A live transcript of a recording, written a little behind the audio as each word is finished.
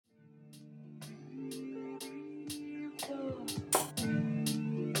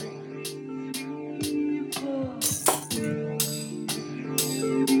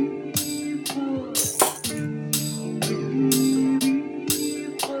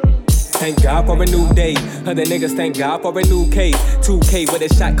Thank God for a new day. Other niggas thank God for a new K. 2K with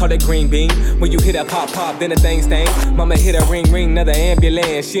a shot, call it green bean. When you hit a pop, then the thing stain. Mama hit a ring, another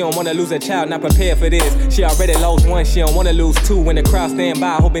ambulance. She don't wanna lose a child, not prepared for this. She already lost one, she don't wanna lose two. When the crowd stand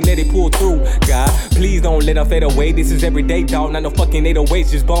by, hoping that they pull through. God, please don't let them fade away. This is everyday, dog, not no fucking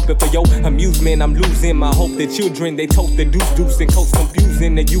 808s. Just bumping for your amusement. I'm losing my hope. The children, they toast the deuce and coast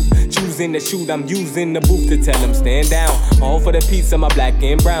confusing the youth. Choosing to shoot, I'm using the booth to tell them stand down. All for the peace of my black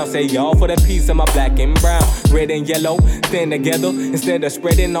and brown. Say y'all for the peace of my black and brown. Red and yellow, stand together. Instead of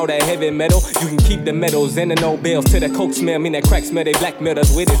spreading all that heavy metal, you can keep the medals and the Nobels. To the coke smell, mean that crack smell, they blackmail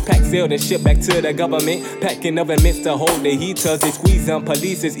us with his pack sealed and shipped back to the government. Packing of immense to hold the heaters. They squeeze them,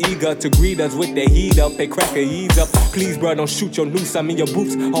 police is eager to greet us with their heat up. They crack a ease up. Please, bro, don't shoot your noose. I'm in your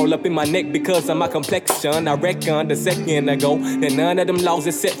boots, all up in my neck because of my complexion. I reckon the second ago that none of them laws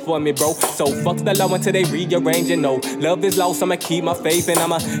is set for me, bro. So fuck the law until they rearrange and know. Love is lost, I'ma keep my faith and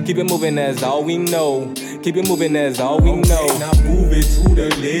I'ma keep it moving, that's all we know. Keep it moving, that's all we know. Okay, now move it to the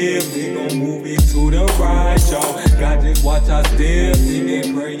left, we gon' move it to the right, y'all. God just watch our steps,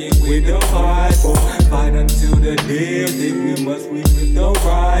 singing, praying with the Bible. Fight until the death, if we must, we with the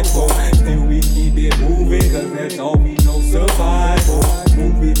rifle. Still we keep it moving, cause that's all we know, survival.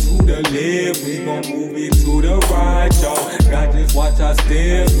 Move it to the left, we gon' move it to the right, y'all. God just watch our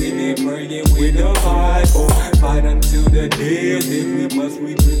steps, singing, praying with the Bible. Fight until the death, if we must,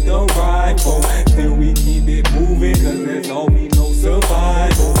 we with the rifle. Still we keep it moving, cause that's all we know,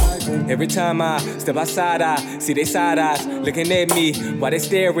 survival. Every time I step outside, I see they side eyes looking at me while they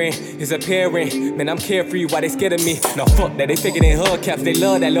staring. It's apparent, man, I'm carefree while they scared of me. No, fuck that, they faking in hubcaps. They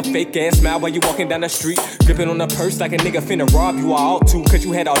love that little fake ass smile while you walking down the street. Gripping on the purse like a nigga finna rob you. I ought to, cause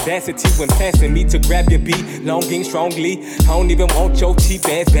you had audacity when passing me to grab your beat. Longing strongly, I don't even want your cheap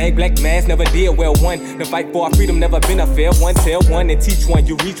ass bag. Black mask never did well one. The fight for our freedom never been a fair one. Tell one and teach one,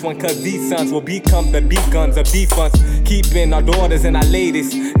 you reach one. Cause these sons will become the beacons of defense. Keeping our daughters and our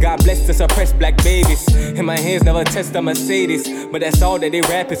ladies. God bless to suppress black babies. And my hands never touched a Mercedes. But that's all that they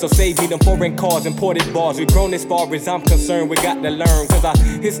rapping, so save me them foreign cars, imported bars. We've grown as far as I'm concerned, we got to learn. Cause our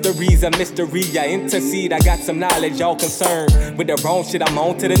history's a mystery, I intercede, I got some knowledge, y'all concerned. With the wrong shit, I'm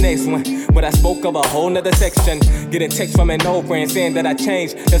on to the next one. But I spoke of a whole nother section. Getting text from an old friend saying that I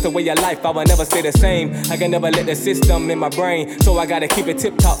changed. That's the way of life, I will never stay the same. I can never let the system in my brain, so I gotta keep it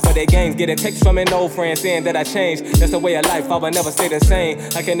tip top for their games. Getting text from an old friend saying that I changed. That's the way of life, I will never stay the same.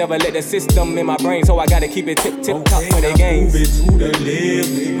 I can never let the system in my brain, so I gotta keep it tip top for their games. Move it to the left,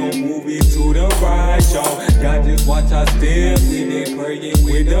 we gon' move it to the right, y'all. God just watch our steps, and then praying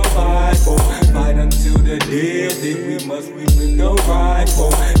with the Bible. Fight until the death, if we must, we with the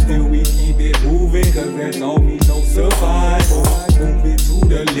rifle. Still we keep it moving, cause that's all we know, survival. Move it to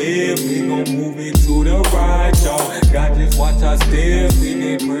the left, we gon' move it to the right, y'all. God just watch our steps, and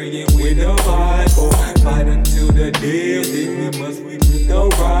then praying with the Bible.